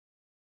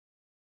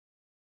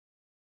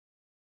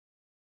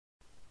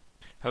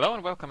Hello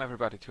and welcome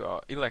everybody to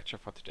our e-lecture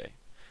for today.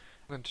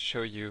 I'm going to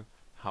show you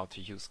how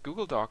to use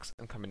Google Docs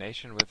in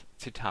combination with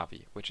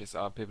Citavi, which is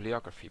our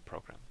bibliography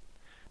program.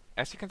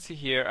 As you can see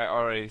here, I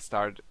already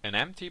started an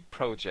empty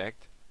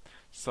project,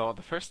 so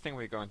the first thing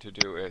we're going to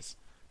do is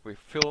we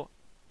fill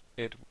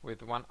it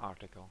with one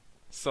article.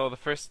 So the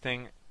first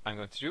thing I'm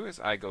going to do is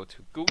I go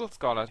to Google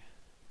Scholar,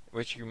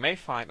 which you may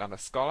find under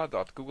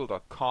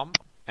scholar.google.com,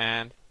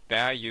 and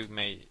there you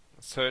may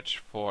search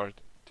for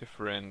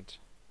different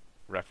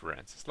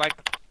references,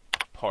 like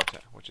Porter,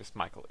 which is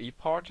Michael E.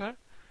 Porter.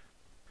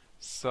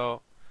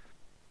 So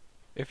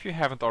if you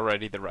haven't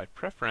already the right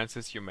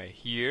preferences, you may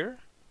here,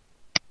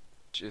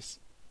 which is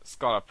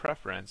Scholar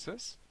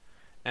Preferences,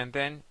 and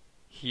then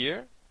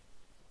here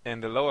in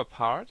the lower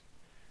part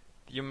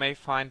you may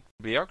find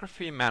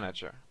Bibliography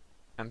Manager,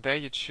 and there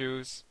you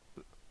choose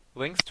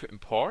links to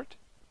import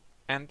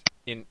and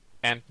in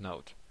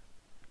EndNote,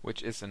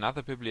 which is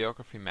another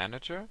bibliography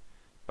manager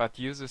but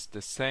uses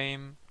the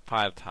same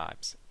file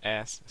types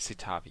as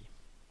Citavi.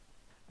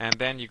 And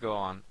then you go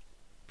on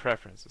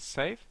Preferences,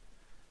 Save,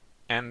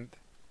 and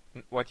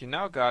what you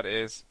now got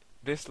is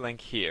this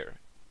link here,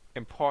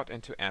 Import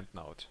into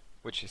EndNote,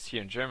 which is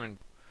here in German.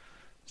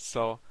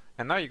 So,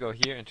 and now you go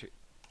here into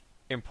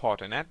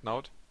Import in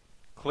EndNote,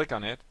 click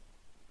on it,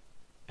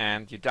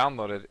 and you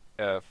downloaded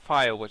a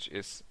file which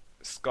is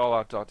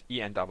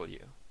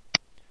scholar.enw.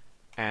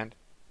 And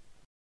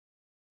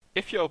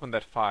if you open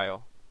that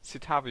file,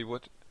 Citavi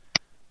would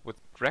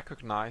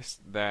recognize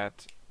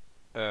that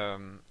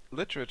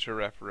literature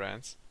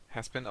reference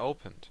has been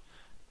opened,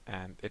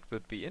 and it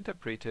would be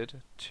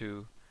interpreted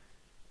to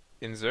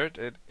insert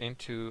it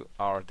into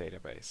our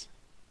database.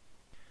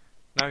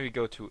 Now you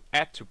go to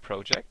Add to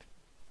Project,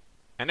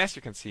 and as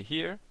you can see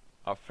here,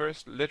 our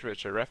first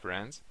literature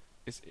reference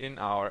is in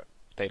our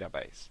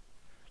database.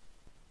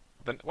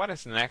 Then what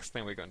is the next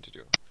thing we're going to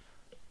do?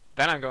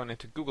 Then I'm going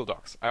into Google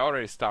Docs. I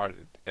already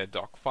started a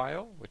doc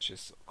file, which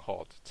is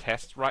called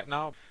test right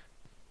now.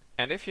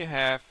 And if you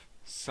have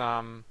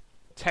some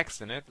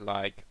text in it,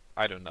 like,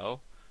 I don't know,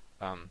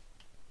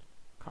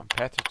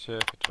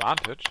 competitive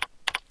advantage,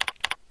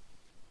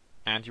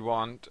 and you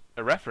want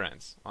a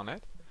reference on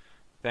it,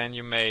 then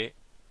you may,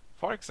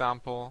 for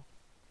example,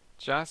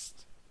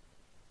 just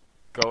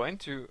go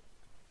into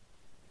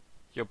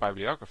your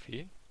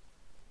bibliography,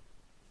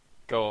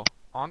 go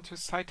onto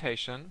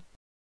citation,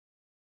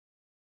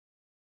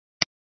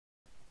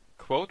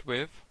 quote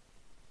with,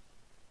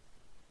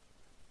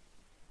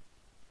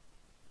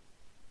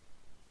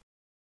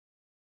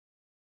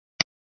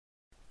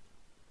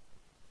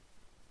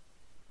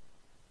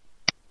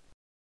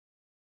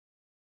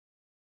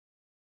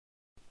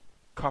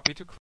 copy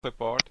to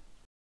clipboard,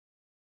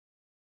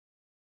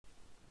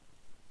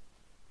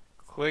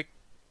 click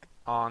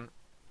on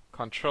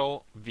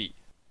Ctrl V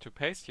to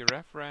paste your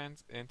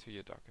reference into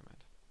your document.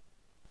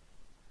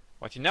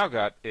 What you now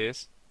got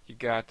is you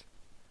got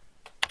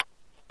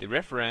the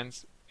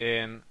reference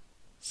in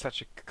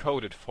such a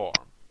coded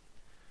form.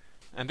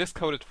 And this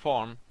coded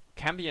form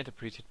can be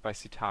interpreted by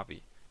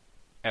Citavi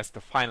as the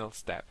final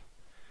step.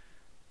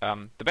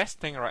 The best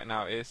thing right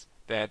now is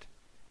that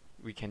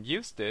we can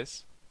use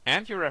this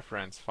and your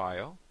reference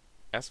file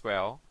as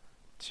well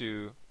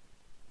to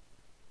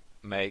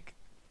make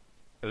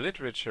a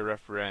literature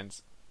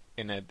reference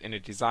in a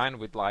design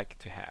we'd like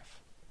to have.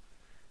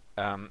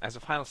 As a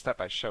final step,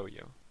 I show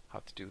you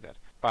how to do that.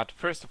 But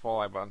first of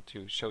all, I want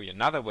to show you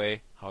another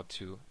way how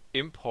to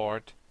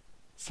import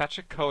such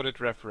a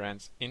coded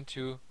reference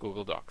into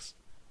Google Docs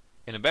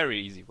in a very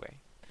easy way.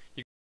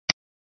 You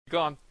go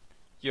on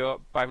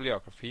your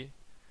bibliography,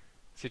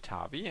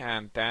 Citavi,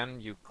 and then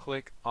you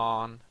click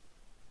on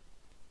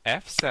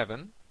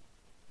F7,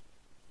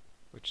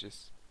 which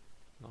is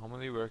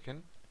normally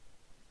working,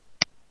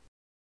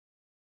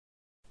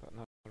 but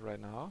not right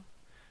now.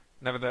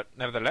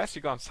 Nevertheless,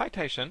 you go on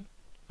Citation,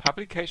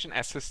 Publication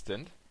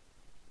Assistant,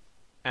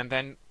 and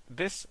then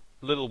this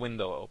little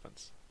window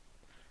opens.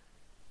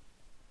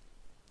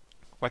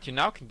 What you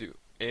now can do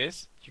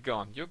is you go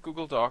on your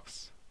Google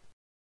Docs,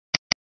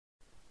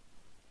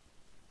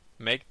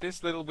 make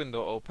this little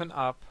window open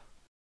up,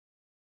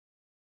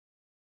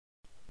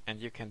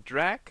 and you can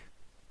drag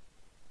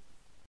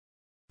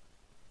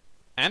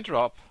and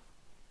drop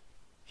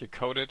your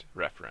coded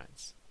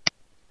reference.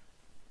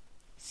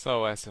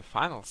 So as a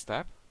final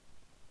step,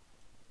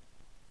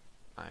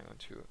 I'm going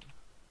to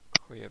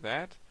clear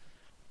that.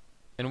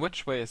 In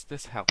which way is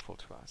this helpful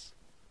to us?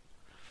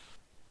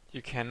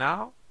 You can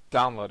now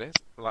download it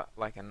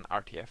like an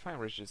RTF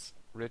file,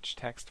 rich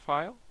text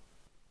file,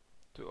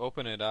 to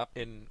open it up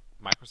in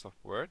Microsoft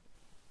Word.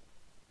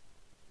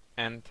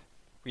 And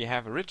we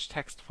have a rich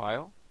text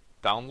file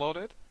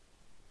downloaded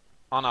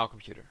on our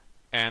computer.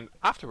 And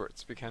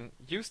afterwards we can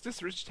use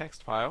this rich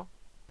text file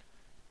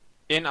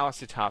in our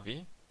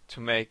Citavi to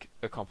make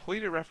a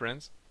completed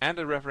reference and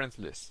a reference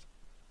list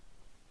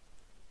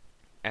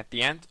at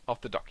the end of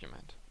the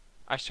document.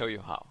 I show you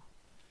how.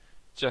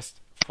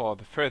 Just for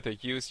the further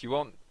use, you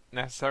won't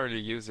necessarily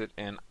use it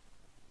in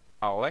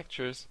our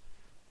lectures,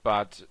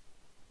 but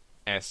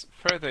as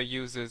further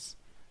uses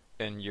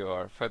in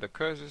your further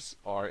courses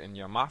or in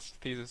your master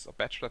thesis or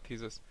bachelor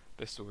thesis,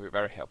 this will be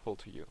very helpful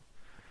to you.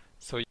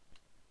 So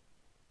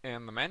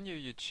in the menu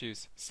you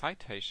choose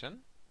Citation,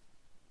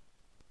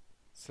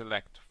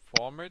 select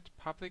Format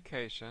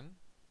Publication,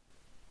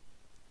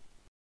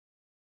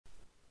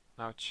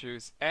 now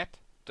choose Add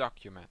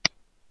Document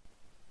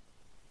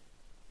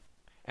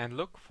and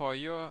look for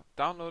your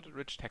downloaded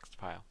rich text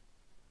file.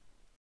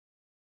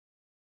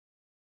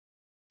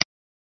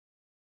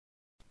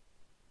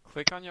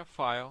 Click on your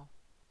file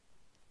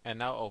and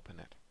now open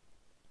it.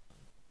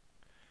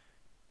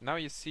 Now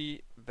you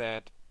see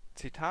that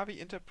Citavi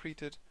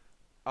interpreted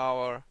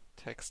our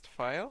text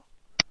file,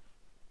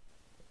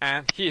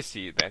 and here you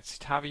see that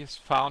Citavi has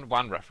found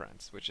one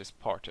reference, which is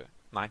Porter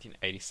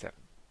 1987.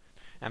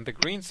 And the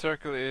green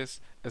circle is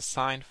a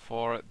sign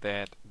for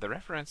that the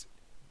reference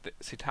that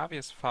Citavi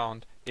has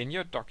found in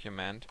your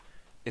document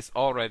is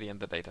already in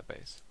the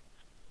database.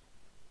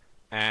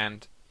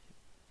 And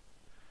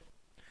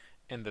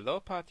in the lower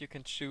part you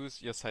can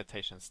choose your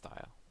citation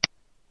style,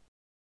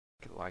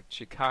 like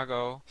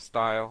Chicago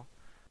style,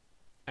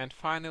 and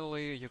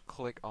finally you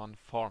click on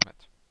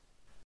Format.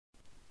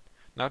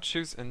 Now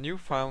choose a new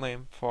file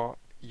name for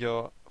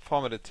your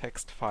formatted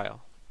text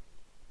file.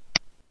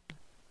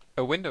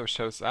 A window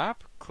shows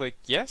up. Click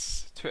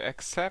Yes to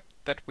accept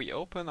that we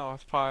open our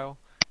file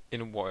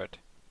in Word.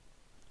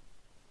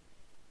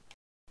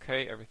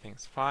 Okay,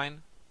 everything's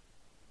fine.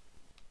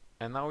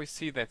 And now we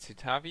see that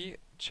Citavi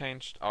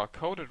changed our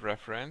coded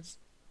reference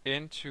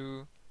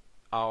into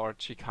our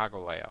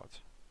Chicago layout.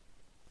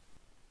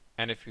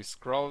 And if we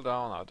scroll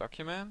down our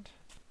document,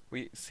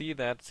 we see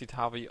that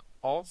Citavi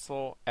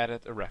also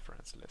added a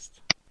reference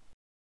list.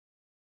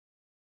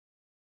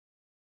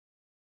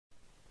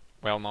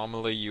 Well,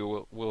 normally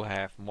you will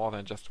have more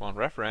than just one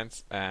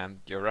reference,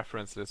 and your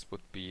reference list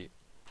would be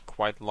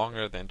quite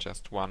longer than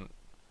just one,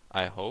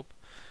 I hope.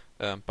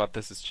 But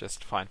this is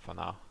just fine for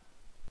now.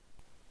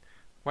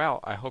 Well,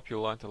 I hope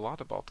you learned a lot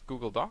about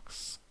Google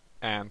Docs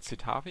and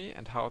Citavi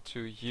and how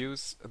to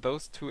use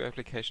those two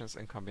applications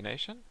in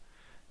combination.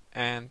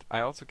 And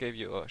I also gave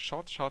you a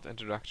short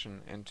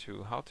introduction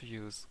into how to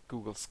use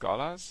Google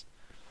Scholars.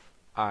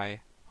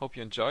 I hope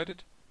you enjoyed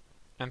it,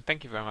 and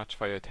thank you very much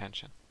for your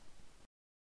attention.